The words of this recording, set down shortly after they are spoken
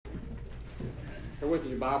Turn with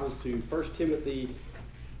your Bibles to 1 Timothy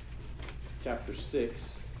chapter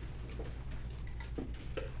 6.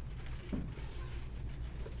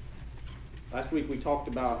 Last week we talked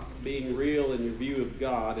about being real in your view of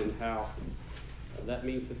God and how that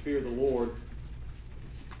means to fear the Lord.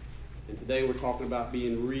 And today we're talking about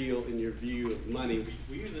being real in your view of money.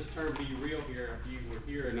 We use this term be real here. If you were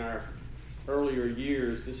here in our earlier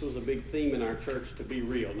years, this was a big theme in our church, to be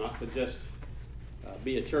real, not to just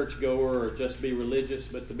be a churchgoer or just be religious,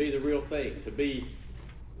 but to be the real thing, to be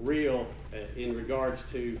real in regards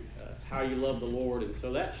to how you love the Lord. And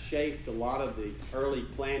so that shaped a lot of the early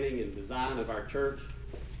planning and design of our church.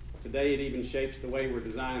 Today it even shapes the way we're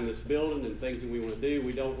designing this building and things that we want to do.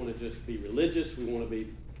 We don't want to just be religious, we want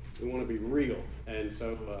to be real. And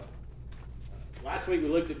so last week we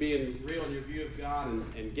looked at being real in your view of God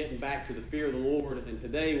and getting back to the fear of the Lord. And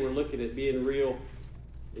today we're looking at being real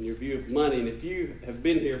in your view of money. And if you have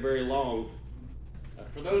been here very long,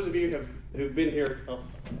 for those of you who've been here,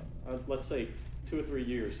 let's say 2 or 3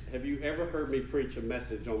 years, have you ever heard me preach a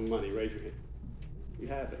message on money? Raise your hand. You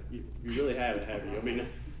haven't. You really haven't, have you? I mean,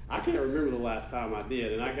 I can't remember the last time I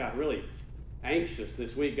did, and I got really anxious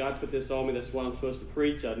this week. God put this on me. That's what I'm supposed to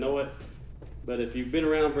preach. I know it. But if you've been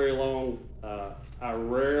around very long, I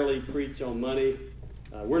rarely preach on money.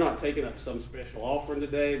 We're not taking up some special offering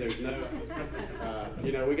today. There's no,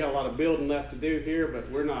 we got a lot of building left to do here,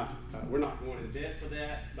 but we're not going in debt for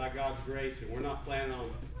that by God's grace, and we're not planning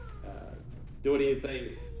on doing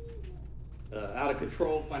anything out of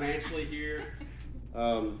control financially here.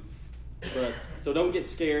 So don't get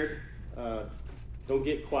scared. Don't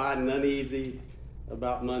get quiet and uneasy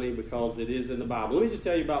about money, because it is in the Bible. Let me just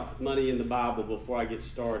tell you about money in the Bible before I get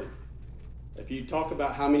started. If you talk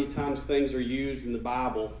about how many times things are used in the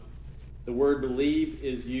Bible, the word believe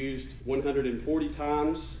is used 140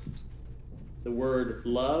 times. The word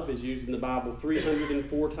love is used in the Bible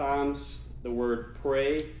 304 times. The word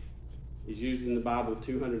pray is used in the Bible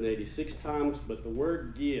 286 times. But the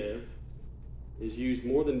word give is used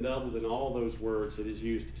more than double in all those words. It is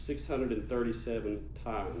used 637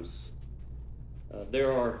 times.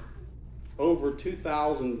 There are over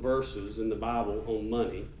 2,000 verses in the Bible on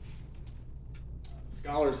money.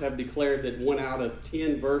 Scholars have declared that 1 out of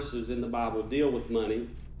 10 verses in the Bible deal with money.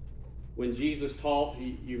 When Jesus taught,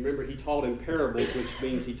 you remember he taught in parables, which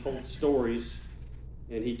means he told stories,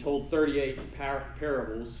 and he told 38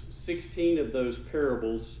 parables. 16 of those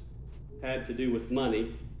parables had to do with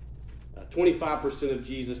money. 25% of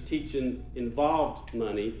Jesus' teaching involved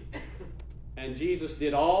money, and Jesus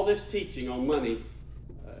did all this teaching on money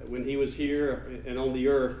when he was here and on the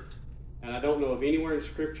earth, and I don't know of anywhere in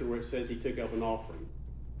Scripture where it says he took up an offering.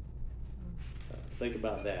 Think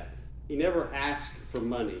about that. He never asked for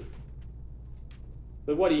money.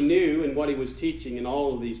 But what he knew and what he was teaching in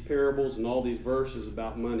all of these parables and all these verses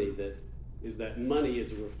about money is that money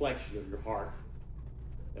is a reflection of your heart.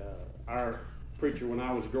 Our preacher, when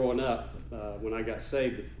I was growing up, when I got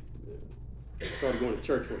saved, started going to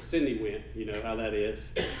church where Cindy went, you know how that is.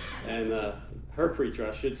 And her preacher,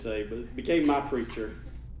 I should say, but became my preacher.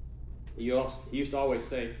 He used to always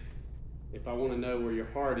say, if I want to know where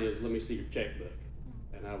your heart is, let me see your checkbook.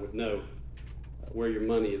 And I would know where your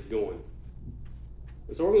money is going.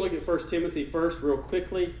 And so we're going to look at 1 Timothy first real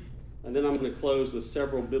quickly, and then I'm going to close with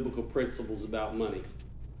several biblical principles about money.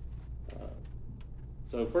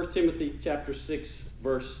 So 1 Timothy chapter 6,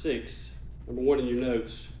 verse 6, number 1 in your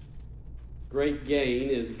notes. Great gain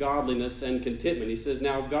is godliness and contentment. He says,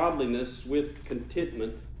 now godliness with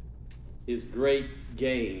contentment is great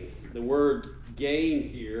gain. The word gain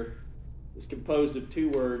here is composed of 2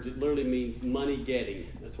 words. It literally means money getting.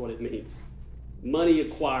 That's what it means. Money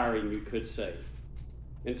acquiring, you could say.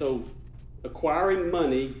 And so acquiring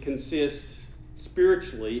money consists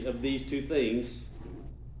spiritually of these 2 things,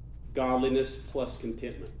 godliness plus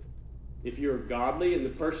contentment. If you're godly and the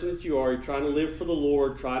person that you are, you're trying to live for the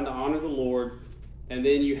Lord, trying to honor the Lord, and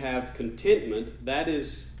then you have contentment, that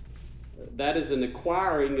is an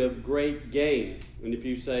acquiring of great gain. And if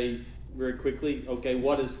you say very quickly, okay,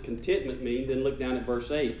 what does contentment mean? Then look down at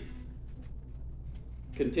verse 8.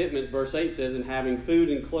 Contentment, verse 8 says, in having food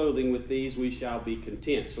and clothing, with these we shall be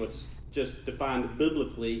content. So it's just defined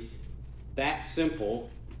biblically that simple,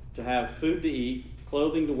 to have food to eat,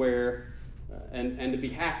 clothing to wear, and to be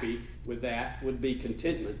happy with that would be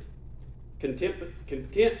contentment.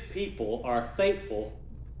 Content people are thankful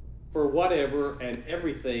for whatever and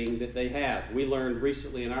everything that they have. We learned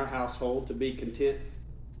recently in our household to be content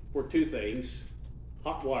for 2 things.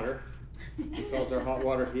 Hot water, because our hot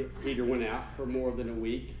water heater went out for more than a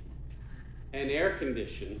week, and air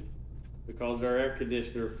conditioning, because our air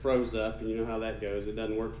conditioner froze up, and you know how that goes. It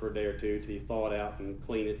doesn't work for a day or two till you thaw it out and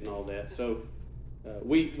clean it and all that. So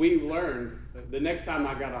we learned the next time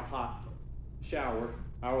I got a hot shower,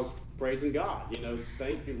 I was praising God.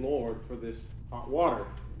 Thank you, Lord, for this hot water.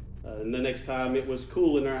 And the next time it was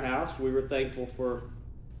cool in our house, we were thankful for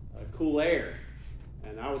cool air.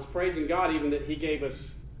 And I was praising God even that He gave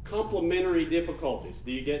us complementary difficulties.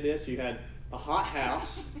 Do you get this? You had a hot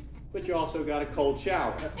house, but you also got a cold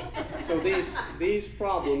shower. So these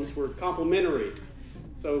problems were complementary.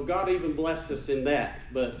 So God even blessed us in that.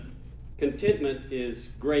 But contentment is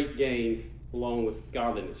great gain along with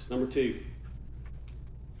godliness. Number 2,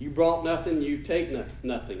 you brought nothing, you take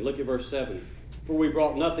nothing. Look at verse 7. For we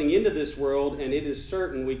brought nothing into this world, and it is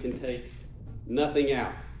certain we can take nothing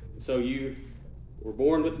out. So you were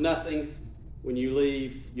born with nothing. When you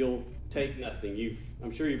leave, you'll take nothing.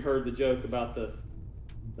 I'm sure you've heard the joke about the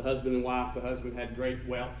husband and wife. The husband had great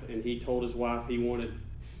wealth, and he told his wife he wanted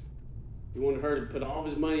her to put all of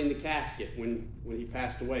his money in the casket when he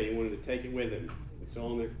passed away. He wanted to take it with him. And so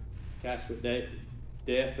on the casket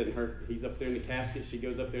death, and he's up there in the casket. She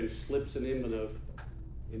goes up there and slips an envelope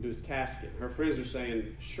into his casket. Her friends are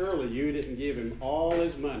saying, surely you didn't give him all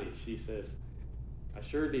his money. She says, I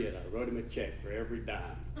sure did. I wrote him a check for every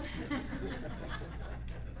dime.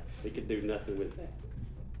 He could do nothing with that.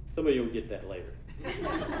 Some of you will get that later.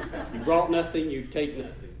 You brought nothing, you take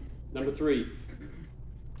nothing. Number 3,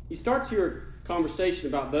 he starts your conversation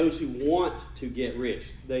about those who want to get rich.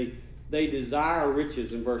 They desire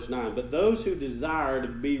riches in verse 9. But those who desire to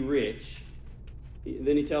be rich,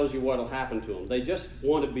 then he tells you what will happen to them. They just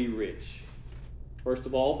want to be rich. First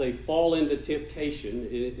of all, they fall into temptation.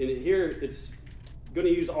 And here it's going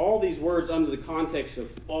to use all these words under the context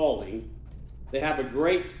of falling. They have a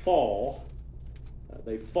great fall.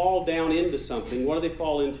 They fall down into something. What do they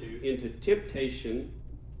fall into? Into temptation,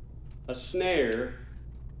 a snare,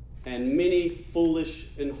 and many foolish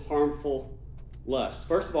and harmful lusts.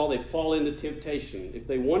 First of all, they fall into temptation. If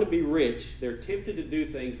they want to be rich, they're tempted to do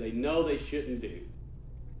things they know they shouldn't do.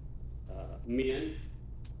 Men,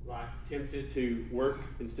 tempted to work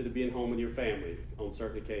instead of being home with your family on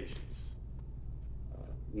certain occasions.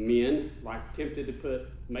 Men, tempted to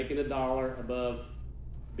making $1 above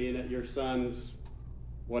being at your son's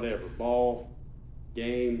whatever, ball,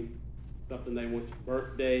 game, something they want,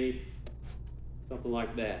 birthday, something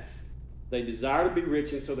like that. They desire to be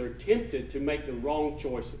rich, and so they're tempted to make the wrong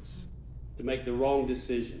choices, to make the wrong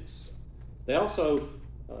decisions. They also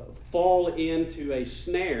fall into a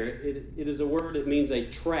snare. It is a word that means a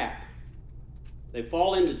trap. They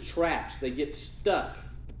fall into traps. They get stuck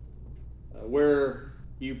where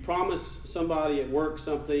you promise somebody at work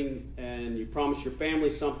something, and you promise your family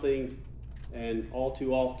something, and all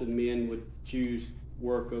too often men would choose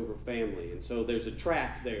work over family. And so there's a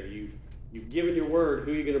trap there. You've given your word.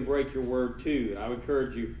 Who are you going to break your word to? And I would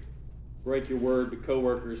encourage you, break your word to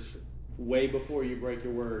coworkers way before you break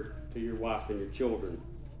your word to your wife and your children.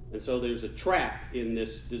 And so there's a trap in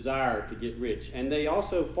this desire to get rich. And they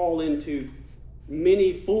also fall into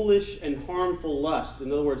many foolish and harmful lusts.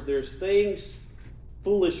 In other words, there's things,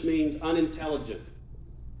 foolish means unintelligent.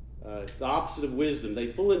 It's the opposite of wisdom. They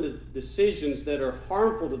fall into decisions that are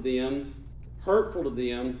harmful to them, hurtful to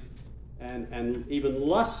them, and even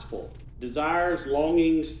lustful. Desires,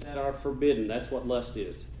 longings that are forbidden. That's what lust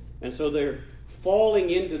is. And so they're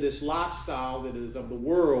falling into this lifestyle that is of the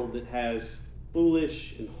world that has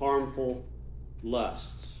foolish and harmful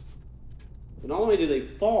lusts. So not only do they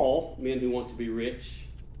fall, men who want to be rich,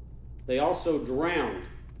 they also drown.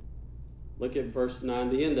 Look at verse 9,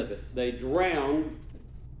 the end of it. They drown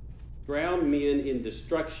men in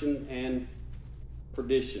destruction and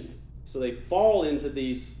perdition. So they fall into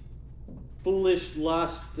these foolish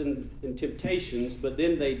lusts and temptations, but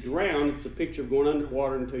then they drown. It's a picture of going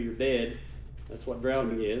underwater until you're dead. That's what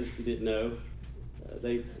drowning is, if you didn't know.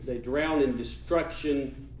 They drown in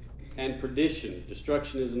destruction and perdition.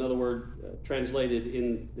 Destruction is another word translated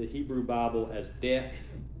in the Hebrew Bible as death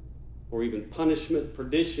or even punishment.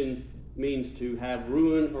 Perdition means to have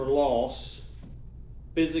ruin or loss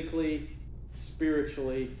physically,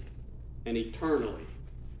 spiritually, and eternally.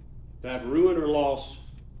 To have ruin or loss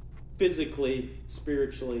physically,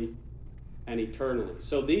 spiritually, and eternally.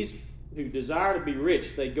 So these who desire to be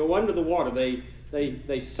rich, they go under the water.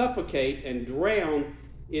 They suffocate and drown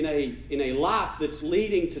in a life that's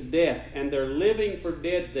leading to death, and they're living for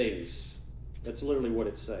dead things. That's literally what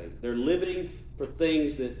it's saying. They're living for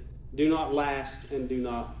things that do not last and do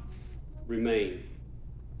not remain.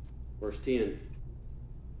 Verse 10.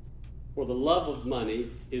 For the love of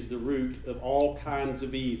money is the root of all kinds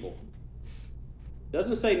of evil. It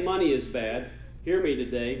doesn't say money is bad. hear me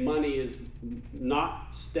today, money is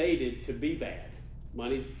not stated to be bad.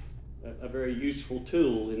 Money's a very useful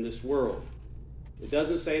tool in this world. It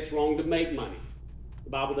doesn't say it's wrong to make money. The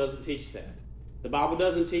Bible doesn't teach that. The Bible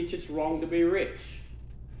doesn't teach it's wrong to be rich.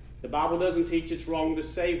 The Bible doesn't teach it's wrong to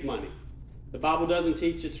save money. The Bible doesn't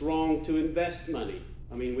teach it's wrong to invest money.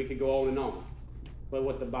 I mean, we could go on and on. But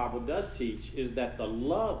what the Bible does teach is that the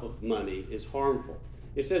love of money is harmful.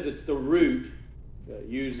 It says it's the root,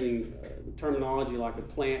 using the terminology like a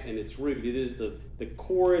plant and its root. It is the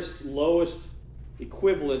corest, lowest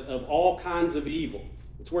equivalent of all kinds of evil.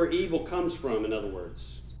 It's where evil comes from, in other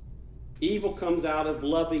words. Evil comes out of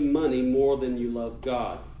loving money more than you love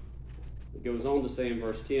God. It goes on to say in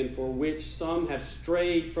verse 10, for which some have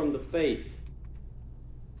strayed from the faith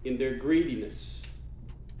in their greediness.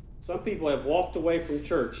 Some people have walked away from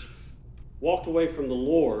church, walked away from the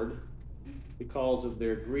Lord because of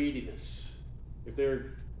their greediness. If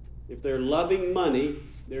they're loving money,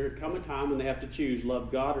 there come a time when they have to choose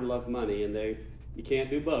love God or love money, and you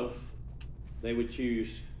can't do both. They would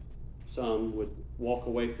choose, some would walk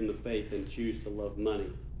away from the faith and choose to love money.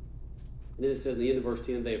 And then it says in the end of verse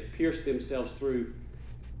 10, they have pierced themselves through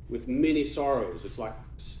with many sorrows. It's like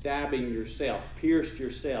stabbing yourself, pierced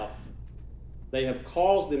yourself. They have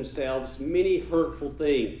caused themselves many hurtful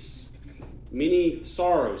things, many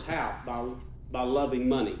sorrows. How? By loving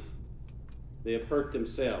money. They have hurt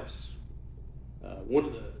themselves.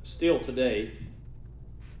 Still today,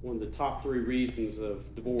 one of the top 3 reasons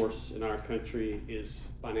of divorce in our country is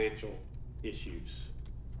financial issues.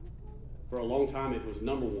 For a long time, it was the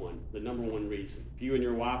number one reason. If you and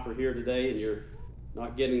your wife are here today and you're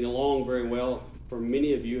not getting along very well, for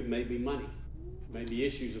many of you, it may be money. It may be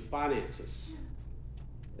issues of finances.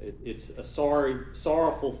 It's a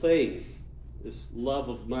sorrowful thing, this love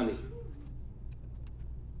of money.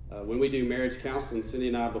 When we do marriage counseling, Cindy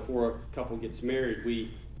and I, before a couple gets married,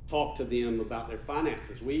 we talk to them about their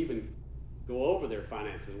finances. We even go over their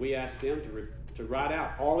finances. We ask them to write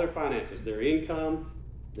out all their finances, their income,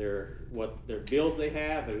 their bills they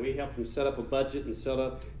have, and we help them set up a budget and set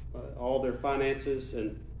up all their finances.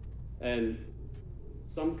 And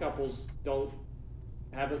some couples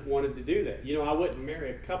haven't wanted to do that. I wouldn't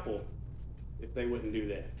marry a couple if they wouldn't do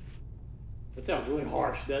that. That sounds really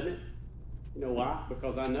harsh, doesn't it? You know why?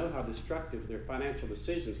 Because I know how destructive their financial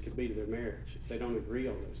decisions could be to their marriage if they don't agree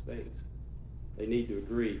on those things. They need to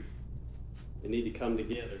agree. They need to come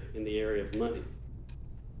together in the area of money.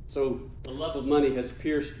 So the love of money has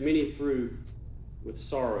pierced many through with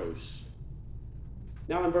sorrows.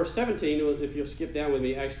 Now in verse 17, if you'll skip down with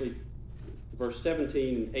me, actually, verse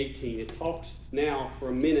 17 and 18, it talks now for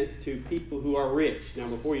a minute to people who are rich. Now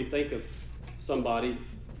before you think of somebody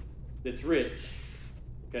that's rich,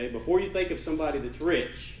 okay, before you think of somebody that's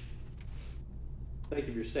rich, think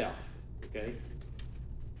of yourself, okay?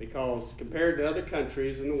 Because compared to other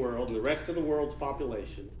countries in the world and the rest of the world's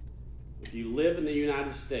population, if you live in the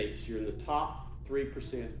United States, you're in the top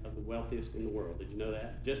 3% of the wealthiest in the world. Did you know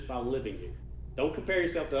that? Just by living here. Don't compare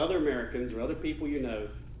yourself to other Americans or other people you know.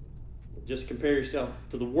 Just compare yourself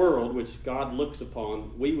to the world, which God looks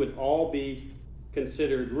upon. We would all be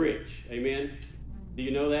considered rich. Amen? Do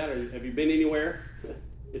you know that? Or have you been anywhere?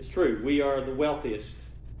 It's true. We are the wealthiest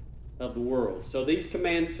of the world. So these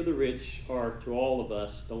commands to the rich are to all of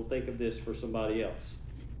us. Don't think of this for somebody else.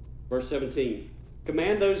 Verse 17.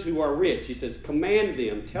 Command those who are rich. He says, command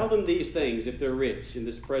them. Tell them these things if they're rich in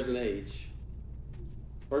this present age.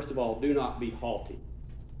 First of all, do not be haughty.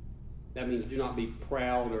 That means do not be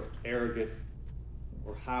proud or arrogant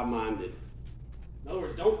or high-minded. In other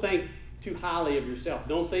words, don't think too highly of yourself.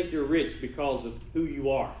 Don't think you're rich because of who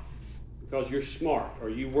you are, because you're smart or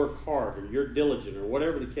you work hard or you're diligent or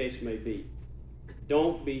whatever the case may be.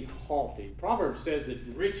 Don't be haughty. Proverbs says that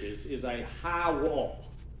riches is a high wall.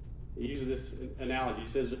 He uses this analogy. He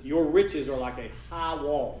says your riches are like a high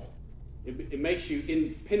wall. It makes you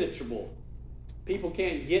impenetrable. People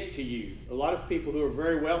can't get to you. A lot of people who are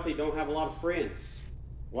very wealthy don't have a lot of friends.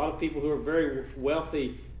 A lot of people who are very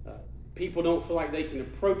wealthy, people don't feel like they can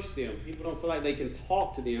approach them. People don't feel like they can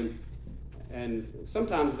talk to them. And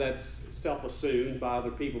sometimes that's self-assumed by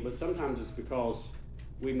other people, but sometimes it's because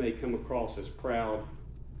we may come across as proud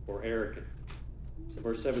or arrogant. So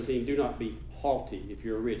verse 17, do not be haughty if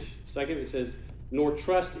you're rich. Second, it says, nor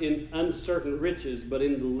trust in uncertain riches, but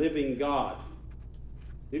in the living God.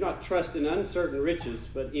 Do not trust in uncertain riches,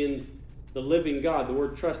 but in the living God. The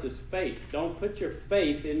word trust is faith. Don't put your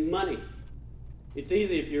faith in money. It's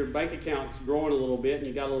easy if your bank account's growing a little bit and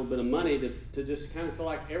you got a little bit of money to just kind of feel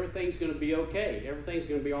like everything's going to be okay. Everything's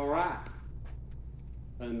going to be all right.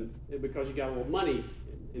 And because you got a little money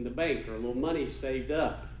in the bank or a little money saved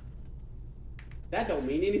up. That don't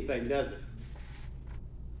mean anything, does it?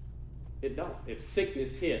 It don't. If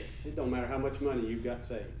sickness hits, it don't matter how much money you've got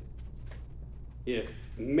saved. If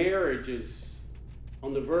marriage is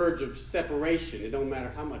on the verge of separation, it don't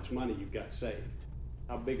matter how much money you've got saved,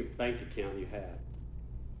 how big a bank account you have.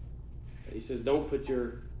 He says, don't put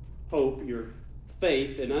your hope, your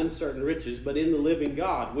faith in uncertain riches, but in the living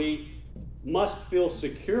God. We must feel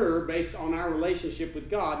secure based on our relationship with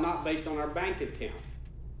God, not based on our bank account.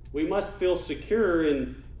 We must feel secure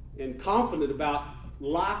and confident about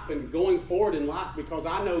life and going forward in life because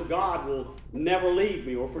I know God will never leave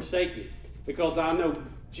me or forsake me. Because I know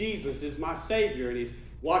Jesus is my Savior and He's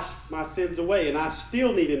washed my sins away, and I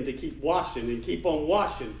still need Him to keep washing and keep on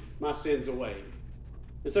washing my sins away.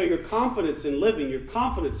 And so your confidence in living, your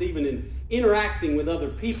confidence even in interacting with other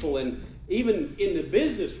people and even in the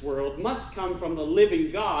business world must come from the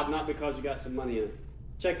living God, not because you got some money in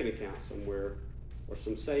a checking account somewhere or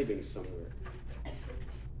some savings somewhere.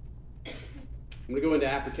 I'm going to go into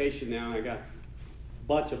application now, and I got a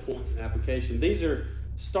bunch of points in application. These are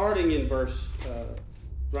starting in verse,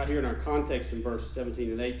 right here in our context in verse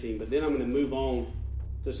 17 and 18, but then I'm going to move on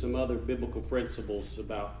to some other biblical principles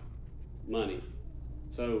about money.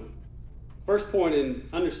 So, first point in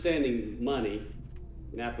understanding money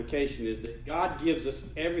in application is that God gives us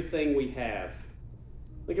everything we have.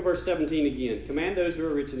 Look at verse 17 again. Command those who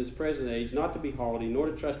are rich in this present age not to be haughty, nor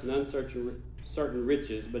to trust in uncertain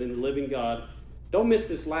riches, but in the living God. Don't miss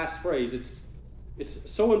this last phrase.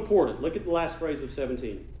 It's so important. Look at the last phrase of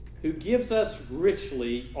 17. Who gives us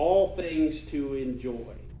richly all things to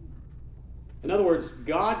enjoy. In other words,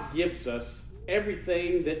 God gives us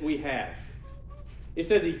everything that we have. It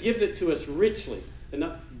says He gives it to us richly. And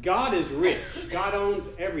God is rich. God owns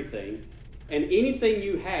everything. And anything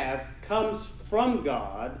you have comes from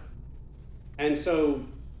God. And so,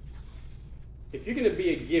 if you're going to be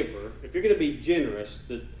a giver, if you're going to be generous,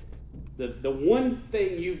 the one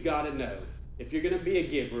thing you've got to know, if you're going to be a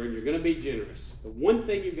giver and you're going to be generous, the one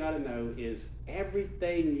thing you've got to know is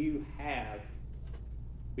everything you have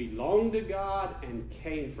belonged to God and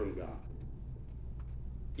came from God.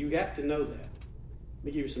 You have to know that. Let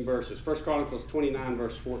me give you some verses. 1 Chronicles 29,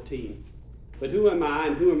 verse 14. But who am I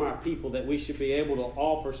and who am our people that we should be able to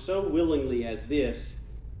offer so willingly as this?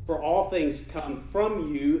 For all things come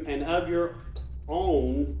from you, and of your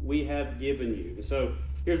own we have given you. And so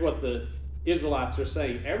here's what the Israelites are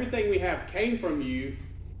saying. Everything we have came from you,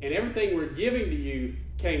 and everything we're giving to you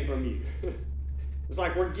came from you. It's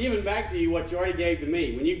like we're giving back to you what you already gave to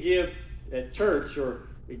me. When you give at church or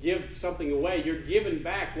you give something away, you're giving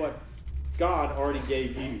back what God already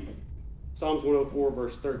gave you. Psalms 104,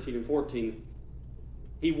 verse 13 and 14.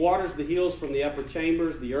 He waters the hills from the upper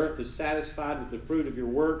chambers. The earth is satisfied with the fruit of your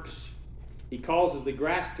works. He causes the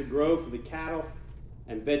grass to grow for the cattle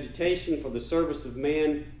and vegetation for the service of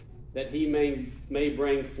man, that he may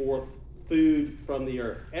bring forth food from the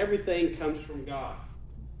earth. Everything comes from God.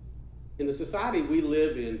 In the society we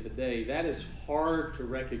live in today, that is hard to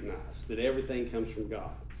recognize, that everything comes from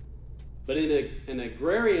God. But in an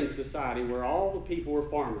agrarian society where all the people were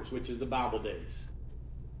farmers, which is the Bible days,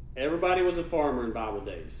 everybody was a farmer in Bible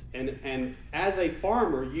days. And as a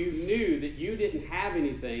farmer, you knew that you didn't have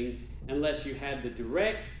anything unless you had the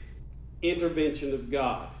direct intervention of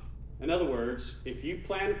God. In other words, if you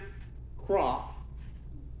plant a crop,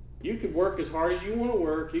 you could work as hard as you want to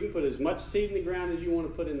work. You can put as much seed in the ground as you want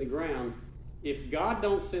to put in the ground. If God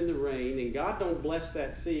don't send the rain and God don't bless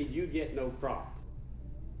that seed, you get no crop.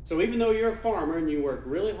 So even though you're a farmer and you work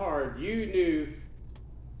really hard, you knew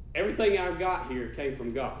everything I've got here came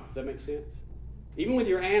from God. Does that make sense? Even with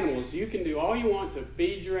your animals, you can do all you want to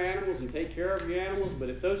feed your animals and take care of your animals, but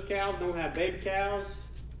if those cows don't have baby cows,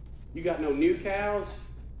 you got no new cows,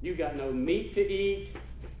 you got no meat to eat.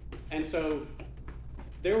 And so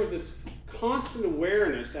there was this constant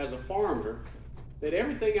awareness as a farmer that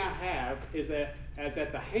everything I have is at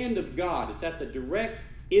the hand of God. It's at the direct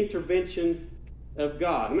intervention of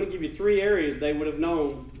God. I'm going to give you 3 areas they would have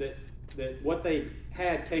known that what they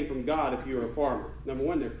had came from God if you were a farmer. Number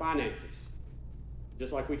 1, their finances.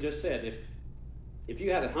 Just like we just said, if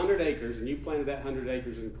you had 100 acres and you planted that 100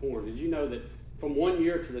 acres in corn, did you know that from one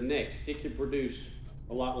year to the next, it could produce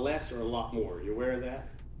a lot less or a lot more? Are you aware of that?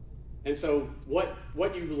 And so what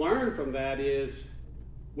you learn from that is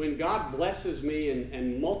when God blesses me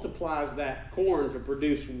and multiplies that corn to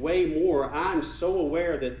produce way more, I'm so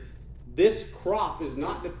aware that this crop is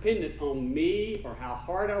not dependent on me or how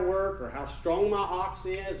hard I work or how strong my ox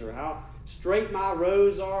is or how straight my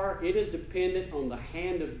rows are. It is dependent on the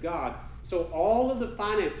hand of God. So all of the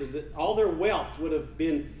finances, all their wealth would have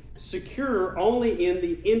been secure only in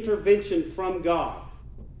the intervention from God.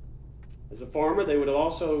 As a farmer, they would have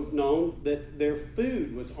also known that their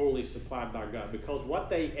food was only supplied by God, because what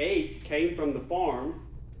they ate came from the farm.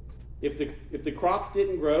 If the crops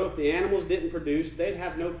didn't grow, if the animals didn't produce, they'd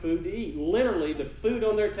have no food to eat. Literally, the food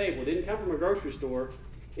on their table didn't come from a grocery store.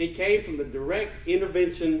 It came from the direct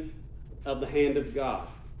intervention of the hand of God.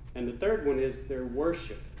 And the third one is their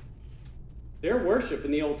worship. Their worship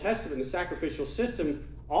in the Old Testament, the sacrificial system,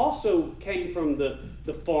 also came from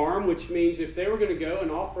the farm, which means if they were going to go and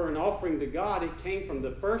offer an offering to God, it came from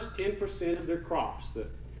the first 10% of their crops.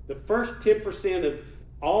 The first 10% of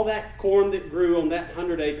all that corn that grew on that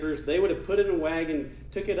 100 acres, they would have put it in a wagon,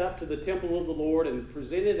 took it up to the temple of the Lord, and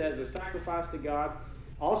presented it as a sacrifice to God.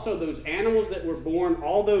 Also, those animals that were born,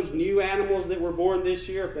 all those new animals that were born this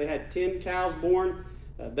year, if they had 10 cows born,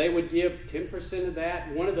 they would give 10% of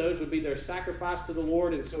that. One of those would be their sacrifice to the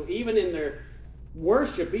Lord. And so even in their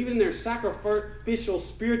worship, even in their sacrificial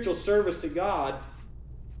spiritual service to God,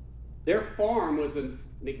 their farm was an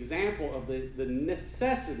example of the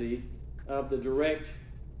necessity of the direct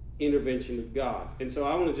intervention of God. And so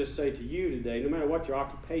I want to just say to you today, no matter what your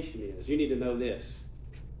occupation is, you need to know this.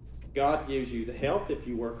 God gives you the health if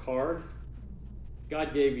you work hard.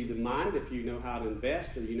 God gave you the mind if you know how to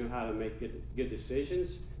invest or you know how to make good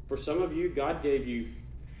decisions. For some of you, God gave you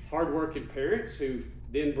hardworking parents who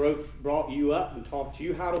then brought you up and taught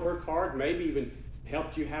you how to work hard, maybe even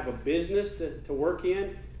helped you have a business to work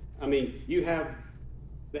in. I mean, you have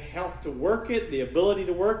the health to work it, the ability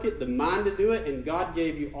to work it, the mind to do it, and God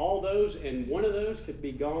gave you all those, and one of those could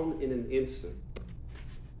be gone in an instant.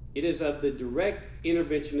 It is of the direct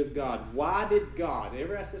intervention of God. Why did God,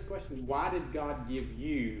 ever ask this question? Why did God give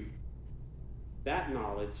you that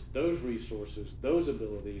knowledge, those resources, those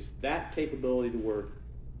abilities, that capability to work?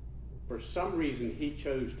 For some reason, He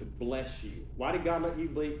chose to bless you. Why did God let you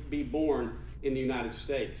be born in the United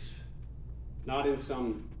States? Not in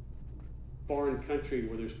some foreign country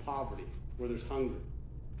where there's poverty, where there's hunger.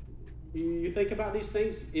 You think about these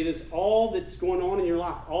things? It is all that's going on in your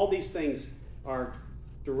life. All these things are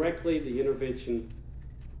directly the intervention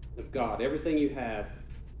of God. Everything you have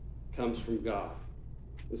comes from God.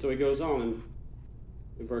 And so he goes on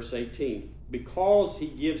in verse 18. Because He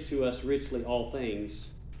gives to us richly all things,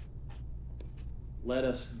 let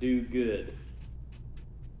us do good.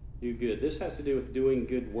 Do good. This has to do with doing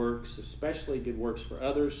good works, especially good works for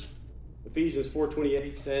others. Ephesians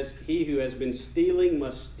 4:28 says, He who has been stealing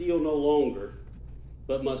must steal no longer,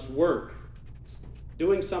 but must work,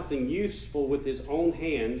 doing something useful with his own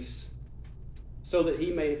hands, so that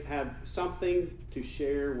he may have something to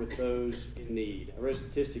share with those in need. I read a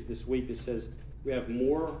statistic this week that says we have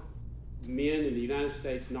more men in the United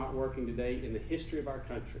States not working today in the history of our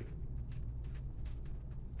country.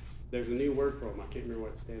 There's a new word for them. I can't remember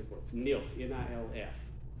what it stands for. It's NILF, N-I-L-F.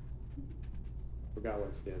 Forgot what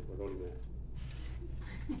it stands for. Don't even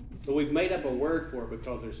ask me. But we've made up a word for it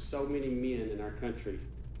because there's so many men in our country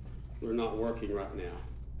who are not working right now.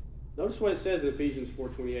 Notice what it says in Ephesians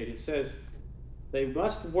 4:28. It says, they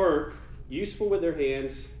must work, useful with their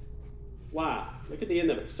hands. Why? Look at the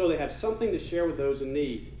end of it. So they have something to share with those in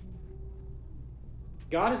need.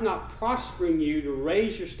 God is not prospering you to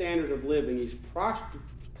raise your standard of living. He's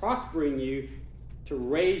prospering you to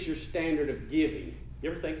raise your standard of giving.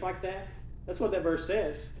 You ever think like that? That's what that verse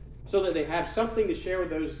says. So that they have something to share with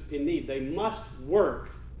those in need. They must work.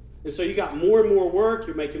 And so you got more and more work.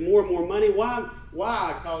 You're making more and more money. Why?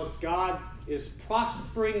 Why? Because God is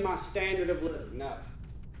prospering my standard of living. No.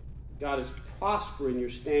 God is prospering your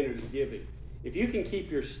standard of giving. If you can keep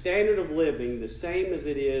your standard of living the same as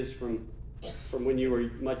it is from when you were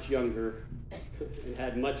much younger and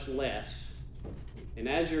had much less, and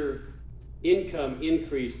as your income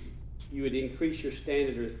increased, you would increase your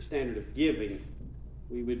standard of giving,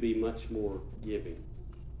 we would be much more giving.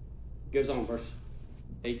 It goes on, verse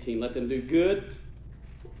 18. Let them do good,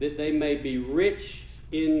 that they may be rich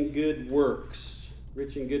in good works.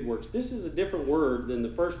 Rich in good works. This is a different word than the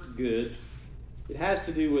first good. It has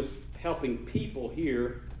to do with helping people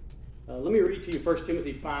here. Let me read to you 1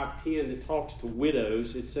 Timothy 5:10 that talks to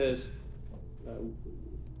widows. It says,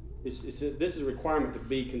 this is a requirement to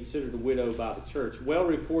be considered a widow by the church. Well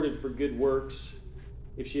reported for good works.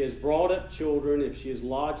 If she has brought up children, if she has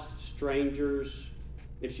lodged strangers,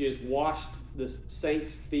 if she has washed the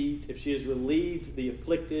saints' feet, if she has relieved the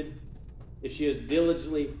afflicted, if she has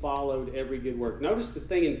diligently followed every good work. Notice the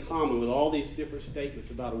thing in common with all these different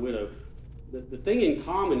statements about a widow. The thing in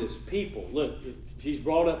common is people. Look, she's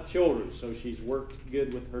brought up children, so she's worked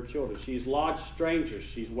good with her children. She's lodged strangers.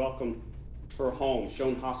 She's welcomed her home,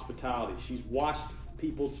 shown hospitality. She's washed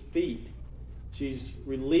people's feet. She's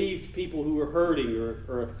relieved people who are hurting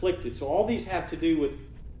or afflicted. So all these have to do with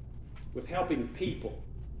with helping people.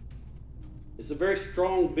 It's a very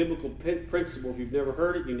strong biblical principle. If you've never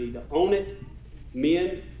heard it, you need to own it.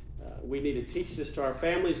 Men, we need to teach this to our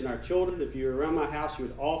families and our children. If you're around my house, you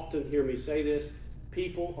would often hear me say this.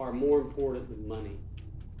 People are more important than money.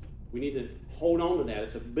 We need to hold on to that.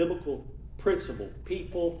 It's a biblical principle.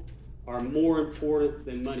 People are more important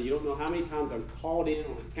than money. You don't know how many times I'm called in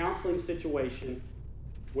on a counseling situation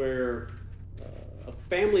where a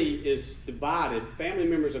family is divided. Family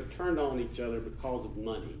members have turned on each other because of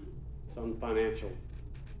money, some financial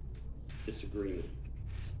disagreement.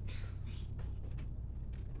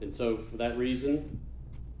 And so for that reason,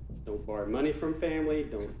 don't borrow money from family.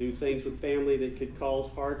 Don't do things with family that could cause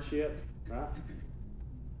hardship, right?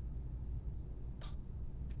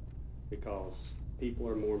 Because people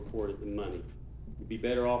are more important than money. You'd be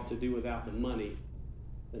better off to do without the money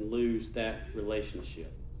than lose that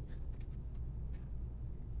relationship.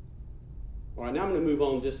 All right, now I'm going to move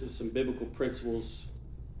on just to some biblical principles.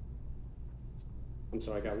 I'm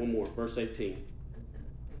sorry, I got one more. Verse 18.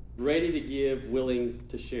 Ready to give, willing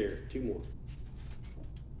to share. Two more.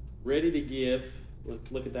 Ready to give.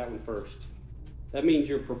 Let's look at that one first. That means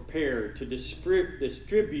you're prepared to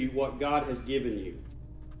distribute what God has given you.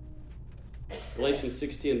 Galatians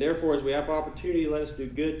 6:10. Therefore, as we have opportunity, let us do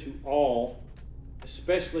good to all,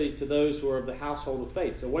 especially to those who are of the household of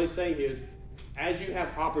faith. So what he's saying here is, as you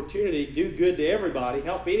have opportunity, do good to everybody,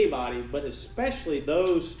 help anybody, but especially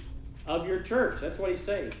those of your church. That's what he's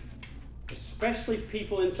saying. Especially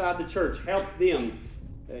people inside the church. Help them.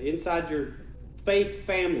 Inside your faith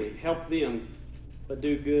family, help them, but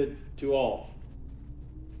do good to all.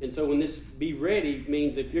 And so when this be ready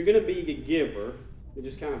means if you're going to be a giver, we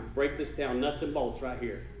just kind of break this down, nuts and bolts right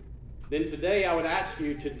here. Then today I would ask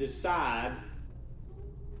you to decide,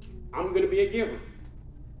 I'm going to be a giver.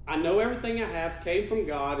 I know everything I have came from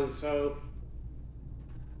God, and so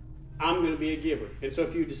I'm going to be a giver. And so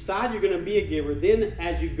if you decide you're going to be a giver, then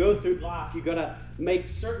as you go through life, you've got to make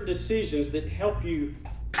certain decisions that help you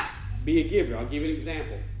be a giver. I'll give you an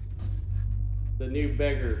example. The new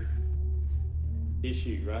beggar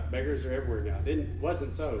issue, right? Beggars are everywhere now. It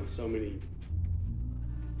wasn't so many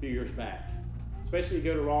few years back. Especially you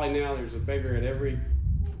go to Raleigh now, there's a beggar at every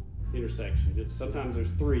intersection. Sometimes there's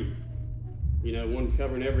three, one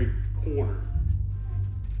covering every corner.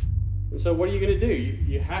 And so what are you going to do?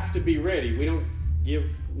 You have to be ready. We don't give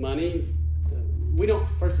money.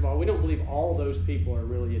 First of all, we don't believe all those people are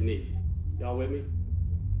really in need. Y'all with me?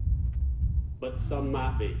 But some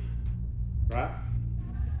might be, right?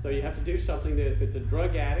 So you have to do something that if it's a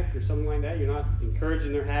drug addict or something like that, you're not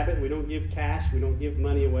encouraging their habit. We don't give cash. We don't give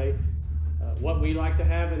money away. What we like to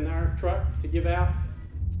have in our truck to give out,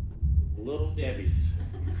 Little Debbie's.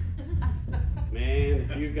 Man,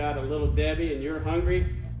 if you got a Little Debbie and you're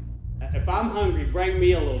hungry, if I'm hungry, bring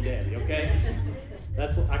me a Little Debbie, okay?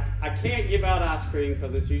 That's what I can't give out ice cream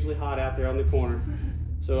because it's usually hot out there on the corner.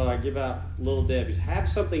 So I give out Little Debbie's. Have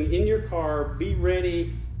something in your car. Be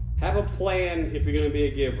ready. Have a plan if you're going to be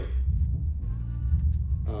a giver.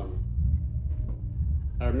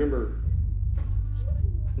 I remember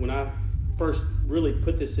when I first really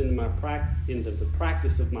put this into the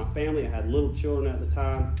practice of my family. I had little children at the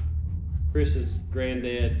time. Chris's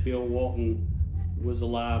granddad, Bill Walton, was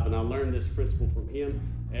alive, and I learned this principle from him.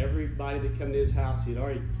 Everybody that came to his house, he'd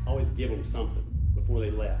always give them something before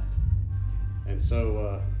they left. And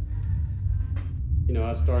so,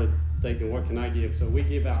 I started thinking, what can I give? So we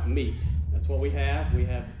give out meat. That's what we have. We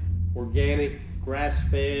have organic,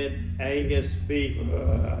 grass-fed, Angus beef.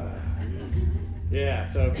 Yeah,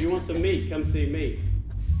 so if you want some meat, come see me.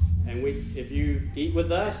 And if you eat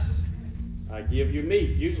with us, I give you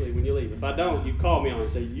meat, usually when you leave. If I don't, you call me on it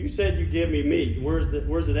and say, you said you give me meat. Where's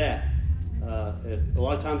it at? A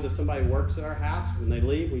lot of times if somebody works at our house, when they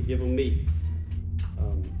leave, we give them meat.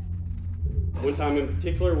 One time in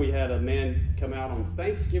particular, we had a man come out on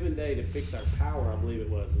Thanksgiving Day to fix our power, I believe it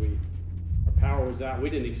was. Our power was out.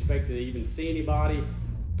 We didn't expect to even see anybody.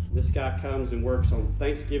 This guy comes and works on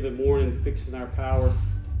Thanksgiving morning fixing our power.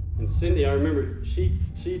 And Cindy, I remember, she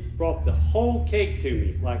brought the whole cake to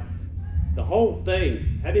me, like the whole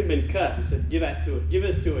thing. Hadn't even been cut. And said, give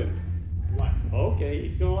this to him. I'm like, okay,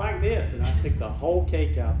 he's going to like this. And I took the whole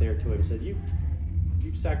cake out there to him and said,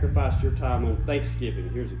 you've sacrificed your time on Thanksgiving.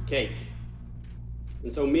 Here's a cake.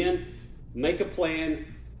 And so men, make a plan,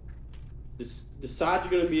 decide you're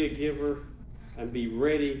going to be a giver, and be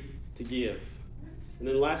ready to give. And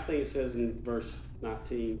then the last thing it says in verse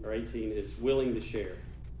 19 or 18 is willing to share.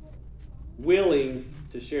 Willing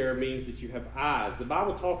to share means that you have eyes. The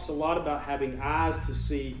Bible talks a lot about having eyes to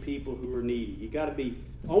see people who are needy. You got to be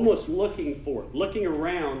almost looking for it, looking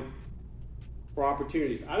around for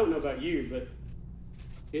opportunities. I don't know about you, but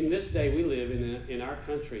in this day we live in our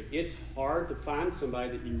country, it's hard to find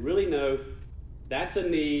somebody that you really know that's a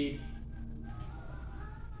need,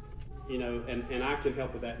 and I can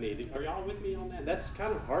help with that need. Are y'all with me on that? That's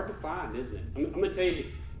kind of hard to find, isn't it? I'm going to tell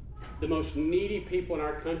you, the most needy people in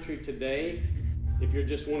our country today, if you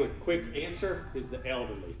just want a quick answer, is the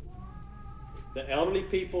elderly. The elderly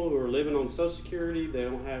people who are living on Social Security, they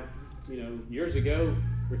don't have, years ago,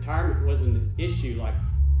 retirement wasn't an issue like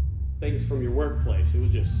things from your workplace. It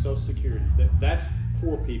was just Social Security. That's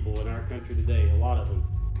poor people in our country today. A lot of them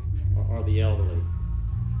are the elderly.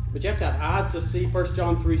 But you have to have eyes to see. 1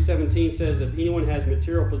 John 3:17 says, if anyone has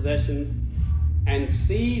material possession and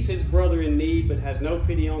sees his brother in need but has no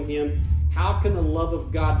pity on him, how can the love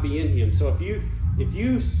of God be in him? So if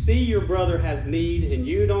you see your brother has need and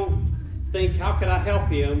you don't think, how can I help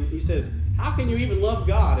him? He says, how can you even love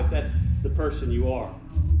God if that's the person you are?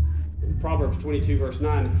 In Proverbs 22 verse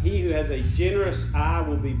 9, he who has a generous eye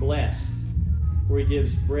will be blessed, for he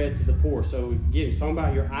gives bread to the poor. So again, he's talking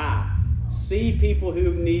about your eye. See people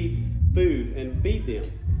who need food and feed them.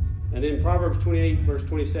 And then Proverbs 28 verse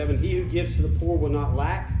 27, he who gives to the poor will not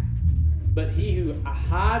lack, but he who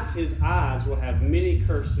hides his eyes will have many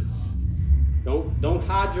curses. Don't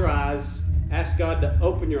hide your eyes. Ask God to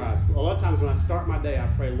open your eyes. A lot of times when I start my day, I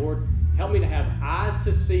pray, Lord, help me to have eyes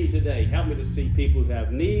to see today. Help me to see people who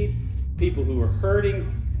have need, people who are hurting,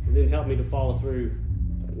 and then help me to follow through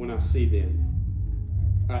when I see them.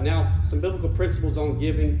 All right, now some biblical principles on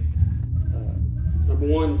giving. Number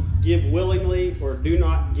one, give willingly or do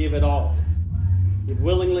not give at all. Give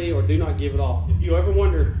willingly or do not give at all. If you ever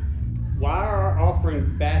wonder, why are our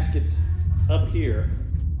offering baskets up here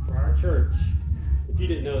for our church? If you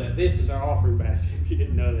didn't know that, this is our offering basket. If you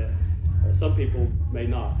didn't know that, some people may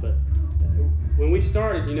not. But when we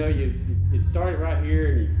started, you started right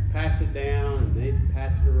here and you pass it down and they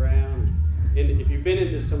pass it around. And if you've been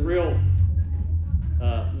into some real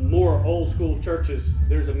more old school churches,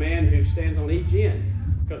 there's a man who stands on each end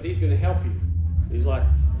because he's going to help you. He's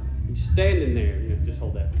standing there. Just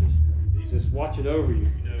hold that. He's just watching over you.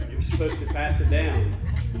 You're supposed to pass it down.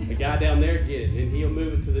 The guy down there get it, and he'll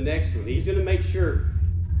move it to the next one. He's going to make sure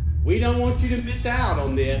we don't want you to miss out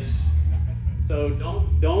on this. So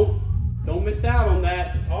don't miss out on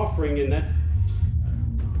that offering, and that's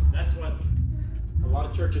what a lot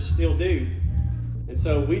of churches still do. And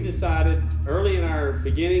so we decided early in our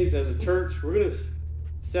beginnings as a church, we're going to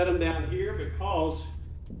set them down here because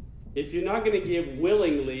if you're not going to give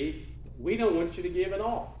willingly, we don't want you to give at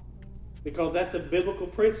all, because that's a biblical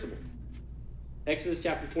principle. Exodus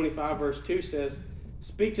chapter 25 verse 2 says,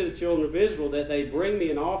 speak to the children of Israel that they bring me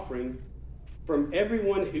an offering. From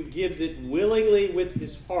everyone who gives it willingly with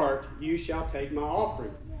his heart, you shall take my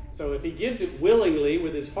offering. So if he gives it willingly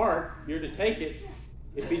with his heart, you're to take it.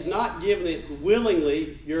 If he's not giving it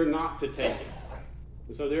willingly, you're not to take it.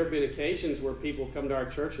 And so there have been occasions where people come to our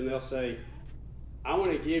church and they'll say, I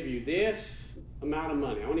want to give you this amount of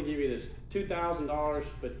money. I want to give you this $2,000,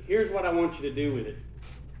 but here's what I want you to do with it.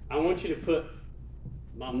 I want you to put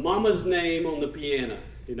my mama's name on the piano.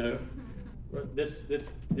 This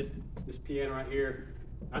piano right here,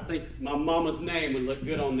 I think my mama's name would look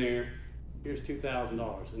good on there. Here's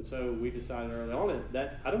 $2,000. And so we decided early on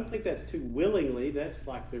that I don't think that's too willingly. That's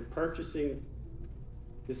like they're purchasing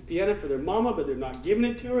this piano for their mama, but they're not giving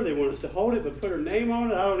it to her. They want us to hold it, but put her name on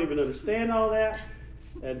it. I don't even understand all that.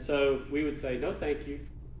 And so we would say, no, thank you.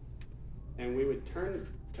 And we would do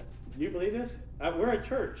you believe this? We're a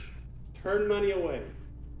church. Turn money away.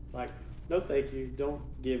 Like, no, thank you. Don't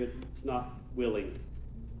give it. It's not willing.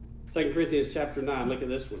 2 Corinthians chapter 9, look at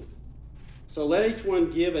this one. So let each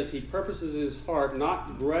one give as he purposes in his heart,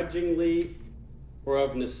 not grudgingly or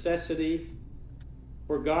of necessity,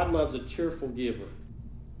 for God loves a cheerful giver.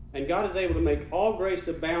 And God is able to make all grace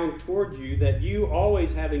abound toward you, that you,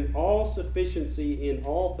 always having all sufficiency in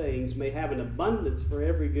all things, may have an abundance for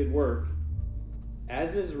every good work.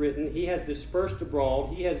 As is written, he has dispersed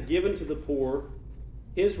abroad, he has given to the poor,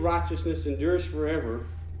 his righteousness endures forever.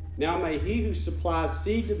 Now may he who supplies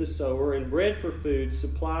seed to the sower and bread for food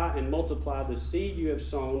supply and multiply the seed you have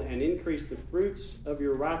sown and increase the fruits of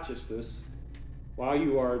your righteousness, while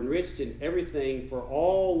you are enriched in everything for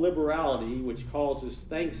all liberality, which causes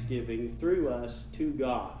thanksgiving through us to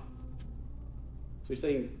God. So he's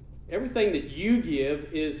saying everything that you give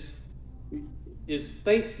is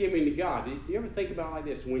thanksgiving to God. Do you ever think about it like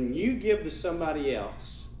this? When you give to somebody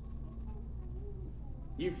else,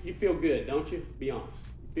 you feel good, don't you? Be honest.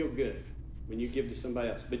 You feel good when you give to somebody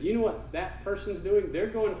else. But you know what that person's doing?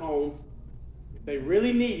 They're going home. If they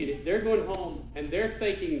really needed it, they're going home and they're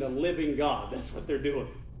thanking the living God. That's what they're doing.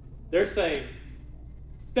 They're saying,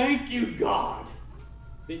 Thank you, God,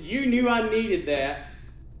 that you knew I needed that,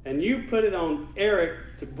 and you put it on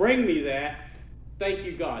Eric to bring me that. Thank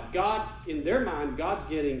you, God. God, in their mind, God's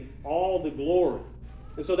getting all the glory.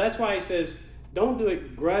 And so that's why he says, don't do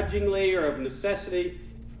it grudgingly or of necessity,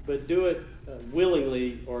 but do it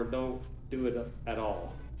willingly, or don't do it at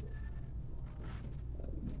all.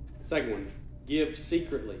 Second one, give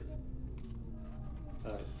secretly.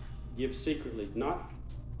 Give secretly, not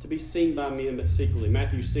to be seen by men, but secretly.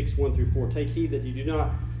 Matthew 6, 1 through 4. Take heed that you do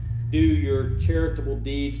not do your charitable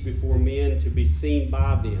deeds before men to be seen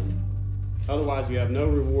by them. Otherwise, you have no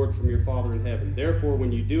reward from your Father in heaven. Therefore,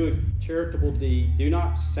 when you do a charitable deed, do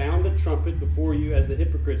not sound the trumpet before you as the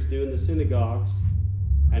hypocrites do in the synagogues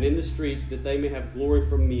and in the streets, that they may have glory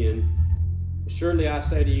from men. Surely I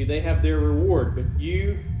say to you, they have their reward. But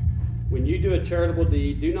you, when you do a charitable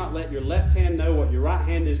deed, do not let your left hand know what your right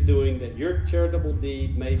hand is doing, that your charitable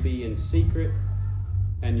deed may be in secret,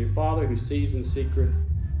 and your Father who sees in secret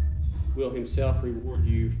will himself reward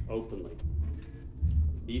you openly.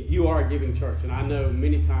 You are a giving church, and I know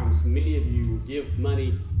many times many of you will give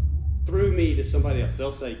money through me to somebody else.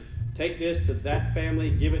 They'll say, take this to that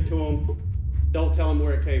family, give it to them, don't tell them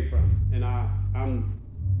where it came from. And I'm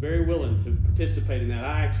very willing to participate in that.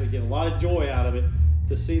 I actually get a lot of joy out of it,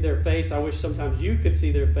 to see their face. I wish sometimes you could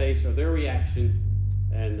see their face or their reaction,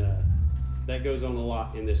 and that goes on a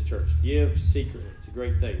lot in this church. Give secretly. It's a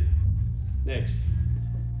great thing. Next.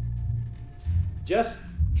 Just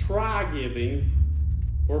try giving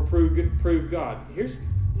or prove God.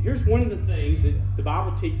 Here's one of the things that the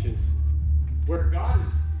Bible teaches, where God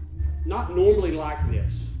is not normally like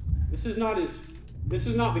this. This is not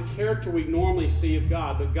the character we normally see of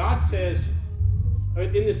God, but God says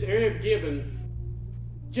in this area of giving,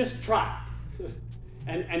 just try it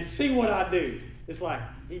and see what I do. It's like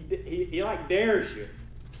he like dares you.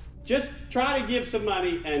 Just try to give some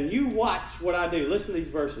money and you watch what I do. Listen to these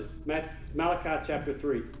verses. Malachi chapter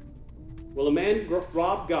 3. Will a man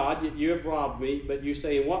rob God? Yet you have robbed me. But you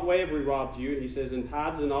say, in what way have we robbed you? And he says, in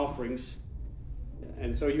tithes and offerings.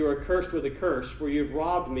 And so you are cursed with a curse, for you have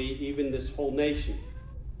robbed me, even this whole nation.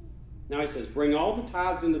 Now he says, bring all the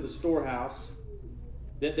tithes into the storehouse,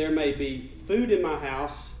 that there may be food in my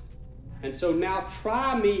house. And so now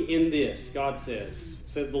try me in this, God says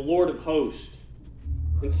the Lord of hosts,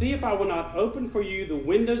 and see if I will not open for you the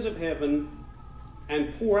windows of heaven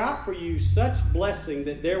and pour out for you such blessing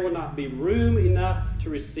that there will not be room enough to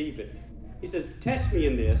receive it. He says, test me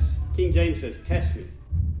in this. King James says, test me.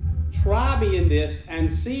 Try me in this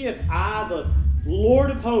and see if I, the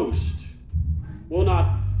Lord of hosts, will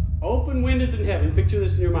not open windows in heaven, picture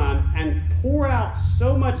this in your mind, and pour out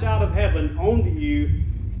so much out of heaven onto you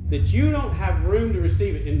that you don't have room to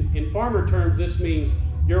receive it. In farmer terms, this means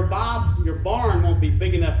your barn won't be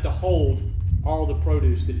big enough to hold all the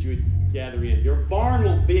produce that you would gather in. Your barn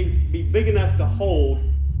won't be big enough to hold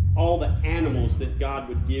all the animals that God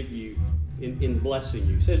would give you in blessing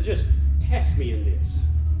you. He says, just test me in this.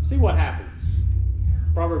 See what happens.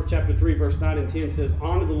 Proverbs chapter 3, verse 9 and 10 says,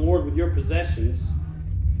 honor the Lord with your possessions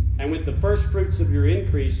and with the first fruits of your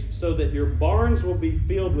increase, so that your barns will be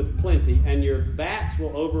filled with plenty and your vats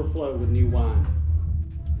will overflow with new wine.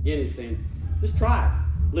 Again, he's saying, just try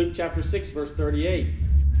it. Luke chapter 6, verse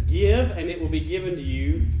 38. Give, and it will be given to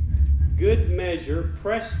you, good measure,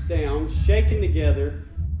 pressed down, shaken together,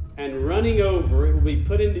 and running over, it will be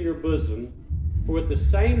put into your bosom. For with the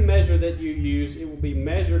same measure that you use, it will be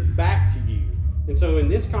measured back to you. And so in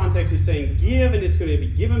this context, he's saying give, and it's going to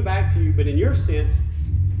be given back to you. But in your sense,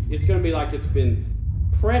 it's going to be like it's been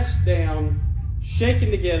pressed down,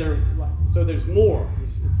 shaken together. So there's more.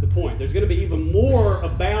 It's the point. There's going to be even more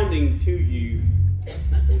abounding to you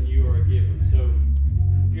than you are given. So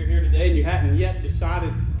if you're here today and you haven't yet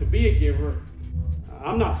decided to be a giver,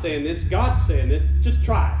 I'm not saying this. God's saying this. Just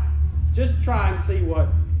try it. Just try and see what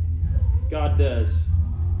God does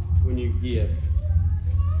when you give.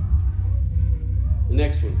 The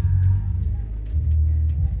next one.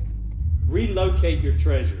 Relocate your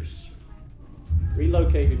treasures.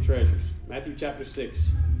 Relocate your treasures. Matthew chapter 6.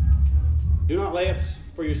 Do not lay up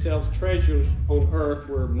for yourselves treasures on earth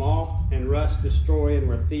where moth and rust destroy and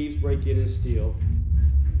where thieves break in and steal.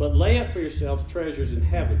 But lay up for yourselves treasures in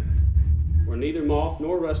heaven, where neither moth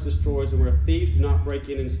nor rust destroys and where thieves do not break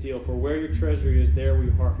in and steal. For where your treasure is, there will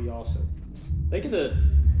your heart be also. Think of the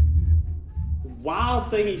wild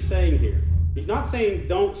thing he's saying here. He's not saying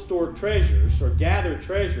don't store treasures or gather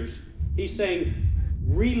treasures. He's saying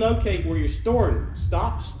relocate where you're storing them.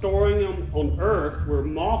 Stop storing them on earth where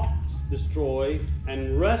moths destroy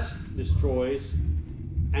and rust destroys,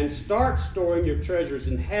 and start storing your treasures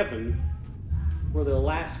in heaven where they'll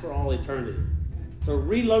last for all eternity. So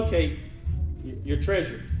relocate your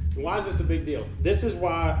treasure. And why is this a big deal? This is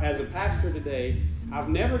why, as a pastor today, I've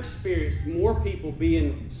never experienced more people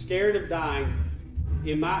being scared of dying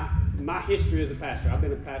in my history as a pastor. I've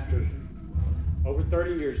been a pastor over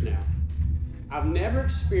 30 years now. I've never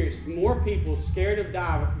experienced more people scared of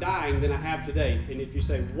dying than I have today. And if you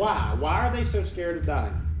say, why? Why are they so scared of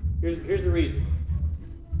dying? Here's the reason.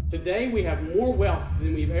 Today we have more wealth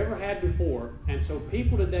than we've ever had before. And so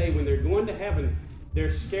people today, when they're going to heaven, they're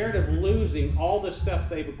scared of losing all the stuff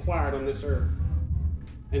they've acquired on this earth.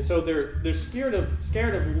 And so they're scared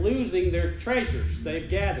of losing their treasures they've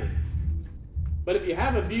gathered. But if you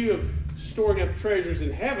have a view of storing up treasures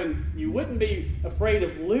in heaven, you wouldn't be afraid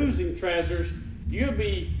of losing treasures. You'd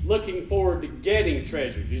be looking forward to getting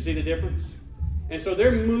treasures. You see the difference? And so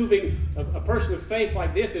they're moving, a person of faith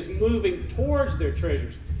like this is moving towards their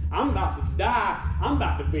treasures. I'm about to die. I'm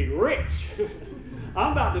about to be rich.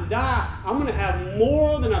 I'm about to die. I'm going to have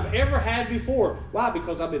more than I've ever had before. Why?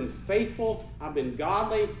 Because I've been faithful. I've been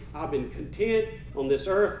godly. I've been content on this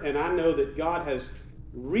earth. And I know that God has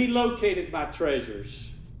relocated my treasures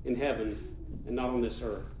in heaven and not on this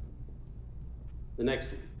earth. The next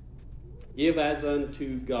one. Give as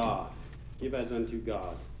unto God. Give as unto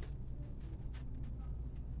God.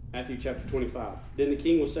 Matthew chapter 25. Then the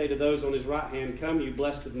king will say to those on his right hand, Come, you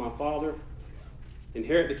blessed of my Father,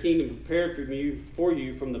 inherit the kingdom prepared for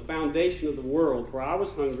you from the foundation of the world. For I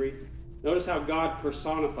was hungry. Notice how God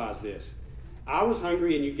personifies this. I was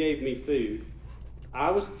hungry and you gave me food.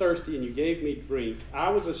 I was thirsty and you gave me drink. I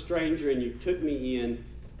was a stranger and you took me in.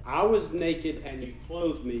 I was naked and you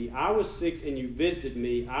clothed me. I was sick and you visited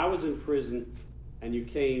me. I was in prison and you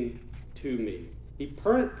came to me. He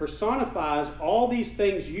personifies all these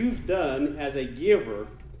things you've done as a giver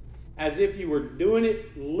as if you were doing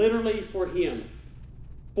it literally for him,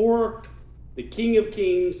 for the King of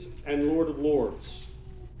Kings and Lord of Lords.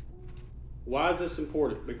 Why is this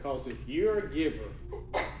important? Because if you're a giver,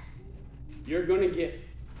 you're going to get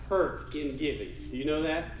hurt in giving. Do you know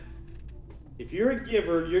that? If you're a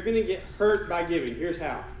giver, you're going to get hurt by giving. Here's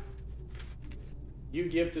how. You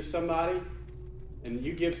give to somebody, and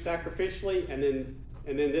you give sacrificially, and then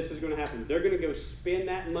this is going to happen. They're going to go spend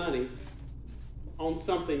that money on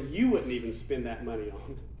something you wouldn't even spend that money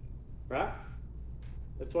on. Right?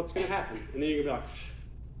 That's what's going to happen. And then you're going to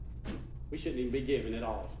be like, we shouldn't even be giving at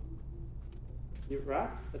all. Right?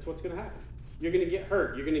 That's what's going to happen. You're going to get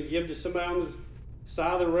hurt. You're going to give to somebody on the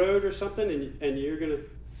side of the road or something, and you're going to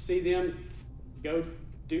see them go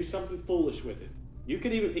do something foolish with it. It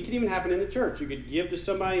could even happen in the church. You could give to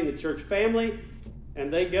somebody in the church family,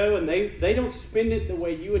 and they go and they don't spend it the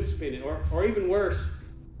way you would spend it. Or even worse,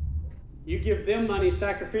 you give them money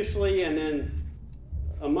sacrificially, and then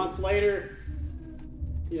a month later,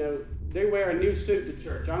 they wear a new suit to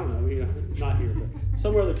church. I don't know, not here, but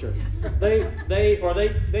somewhere in the church.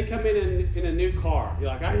 They come in a new car. You're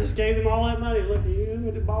like, I just gave them all that money. Look,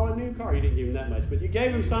 you bought a new car. You didn't give them that much, but you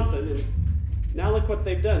gave them something, and now look what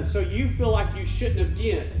they've done. So you feel like you shouldn't have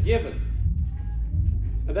given.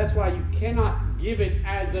 And that's why you cannot give it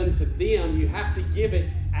as unto them. You have to give it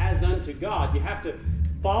as unto God. You have to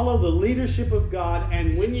follow the leadership of God,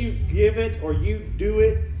 and when you give it or you do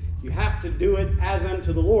it, you have to do it as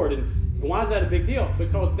unto the Lord. And why is that a big deal?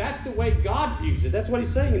 Because that's the way God views it. That's what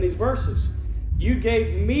he's saying in these verses. You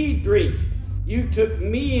gave me drink. You took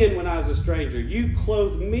me in when I was a stranger. You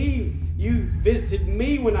clothed me. You visited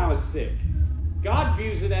me when I was sick. God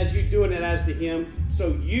views it as you doing it as to him,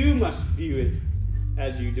 so you must view it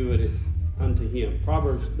as you do it unto him.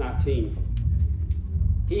 Proverbs 19.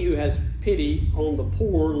 He who has pity on the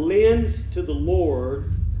poor lends to the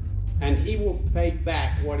Lord, and he will pay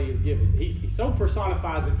back what he has given. He so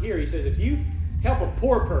personifies it here. He says, if you help a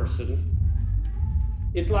poor person,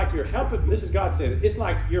 it's like you're helping, this is God saying, it's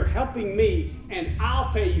like you're helping me, and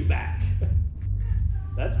I'll pay you back.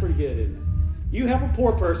 That's pretty good, isn't it? You help a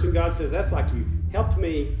poor person, God says, that's like you helped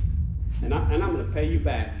me, and I'm going to pay you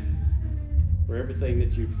back for everything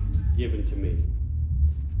that you've given to me.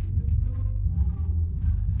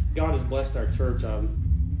 God has blessed our church.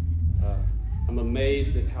 I'm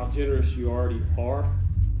amazed at how generous you already are,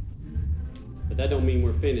 but that don't mean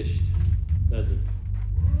we're finished, does it?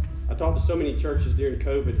 I talked to so many churches during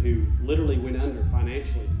COVID who literally went under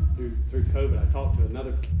financially through COVID. I talked to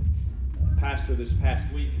another pastor this past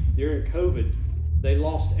week. During COVID, they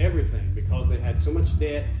lost everything because they had so much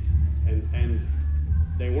debt and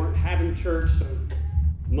they weren't having church, so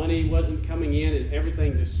money wasn't coming in and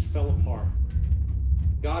everything just fell apart.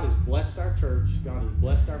 God has blessed our church. God has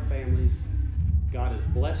blessed our families. God has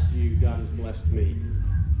blessed you. God has blessed me.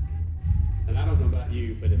 And I don't know about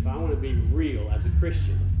you, but if I want to be real as a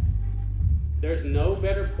Christian, There's no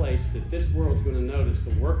better place that this world's going to notice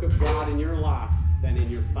the work of God in your life than in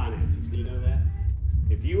your finances. Do you know that?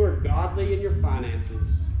 If you are godly in your finances,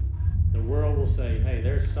 the world will say, hey,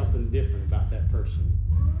 there's something different about that person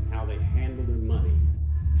and how they handle their money.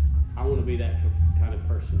 I want to be that kind of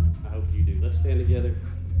person. I hope you do. Let's stand together.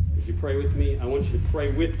 Would you pray with me? I want you to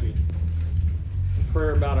pray with me. A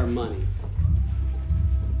prayer about our money.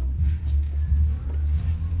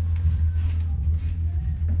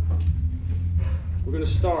 We're going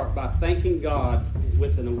to start by thanking God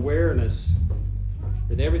with an awareness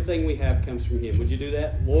that everything we have comes from Him. Would you do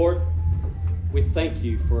that? Lord, we thank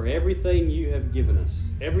you for everything you have given us.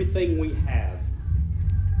 Everything we have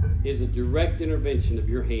is a direct intervention of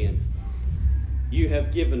your hand. You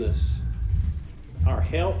have given us our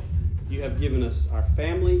health. You have given us our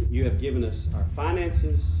family. You have given us our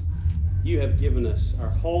finances. You have given us our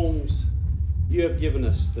homes. You have given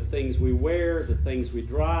us the things we wear, the things we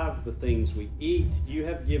drive, the things we eat. You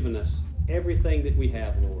have given us everything that we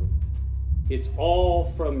have, Lord. It's all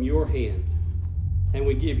from your hand. And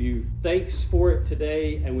we give you thanks for it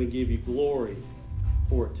today, and we give you glory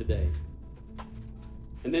for it today.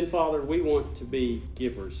 And then, Father, we want to be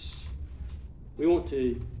givers. We want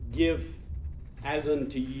to give as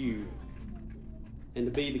unto you, and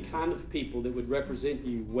to be the kind of people that would represent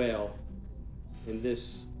you well in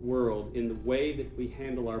this world in the way that we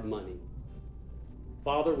handle our money.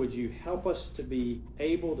 Father, would you help us to be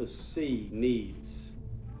able to see needs,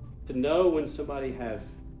 to know when somebody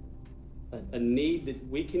has a need that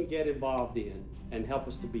we can get involved in, and help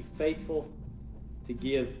us to be faithful to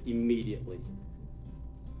give immediately,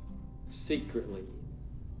 secretly,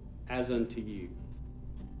 as unto you.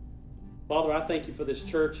 Father, I thank you for this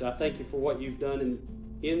church. I thank you for what you've done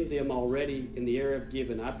in them already in the area of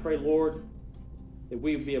giving. I pray, Lord, that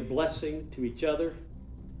we would be a blessing to each other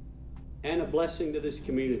and a blessing to this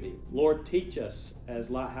community. Lord, teach us as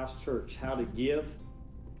Lighthouse Church how to give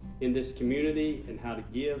in this community and how to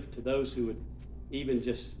give to those who would even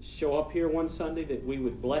just show up here one Sunday, that we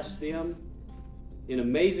would bless them in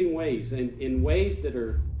amazing ways and in ways that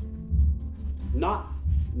are not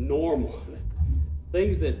normal,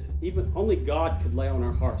 things that even only God could lay on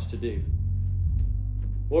our hearts to do.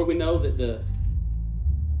 Lord, we know that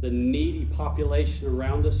the needy population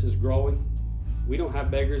around us is growing. We don't have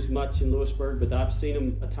beggars much in Lewisburg, but I've seen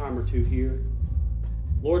them a time or two here.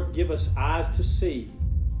 Lord, give us eyes to see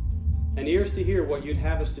and ears to hear what you'd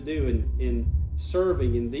have us to do in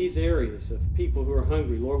serving in these areas of people who are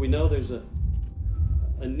hungry. Lord, we know there's a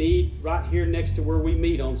need right here next to where we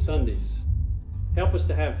meet on Sundays. Help us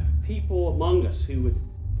to have people among us who would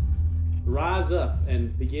rise up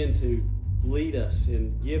and begin to lead us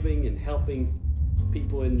in giving and helping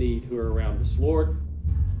people in need who are around us. Lord,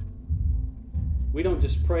 we don't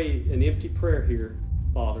just pray an empty prayer here,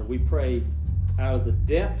 Father. We pray out of the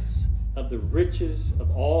depths of the riches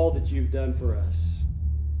of all that you've done for us.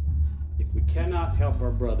 If we cannot help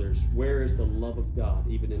our brothers, where is the love of God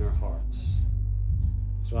even in our hearts?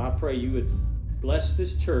 So I pray you would bless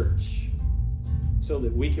this church so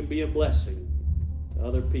that we can be a blessing to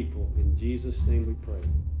other people. In Jesus' name we pray.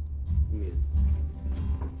 Amen.